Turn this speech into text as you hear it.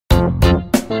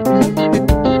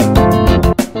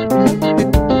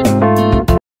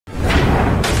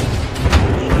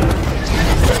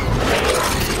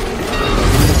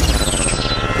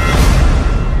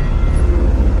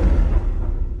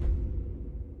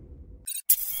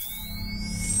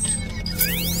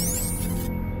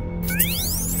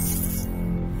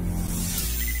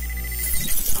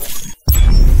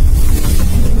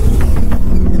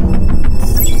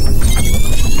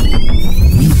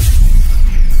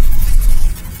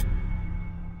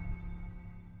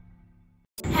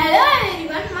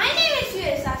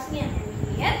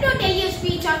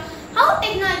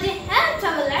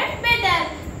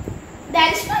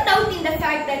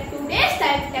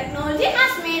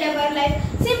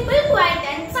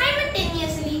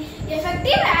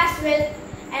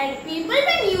people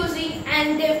been using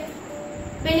and they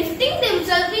benefiting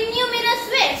themselves in numerous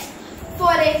ways.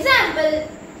 For example,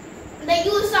 the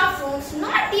use of phones,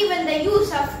 not even the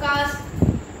use of cars.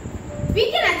 We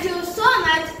can achieve so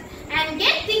much and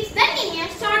get things done in a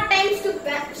short time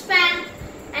span,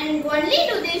 and only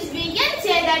to this we can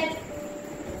say that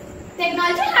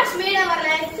technology has made our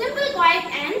life simple, quiet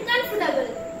and comfortable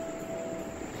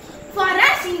for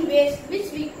us in ways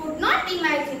which we could not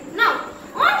imagine. Now,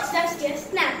 on just a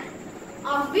snap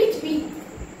of which we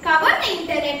cover the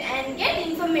internet and get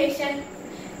information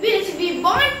which we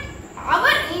want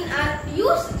in our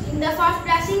use in the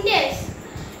fast-passing days.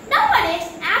 Nowadays,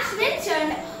 as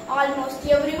mentioned, almost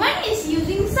everyone is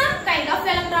using some kind of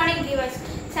electronic device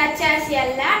such as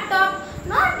a laptop,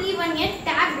 not even a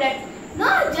tablet.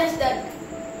 Not just that,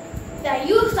 the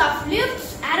use of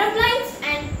lifts, aeroplanes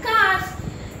and cars,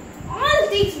 all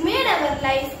things made our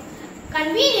life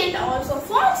convenient also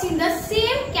falls in the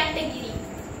same category.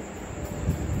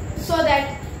 So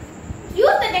that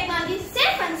use the technology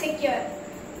safe and secure.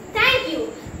 Thank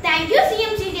you. Thank you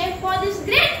DMCJ for this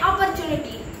great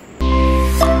opportunity.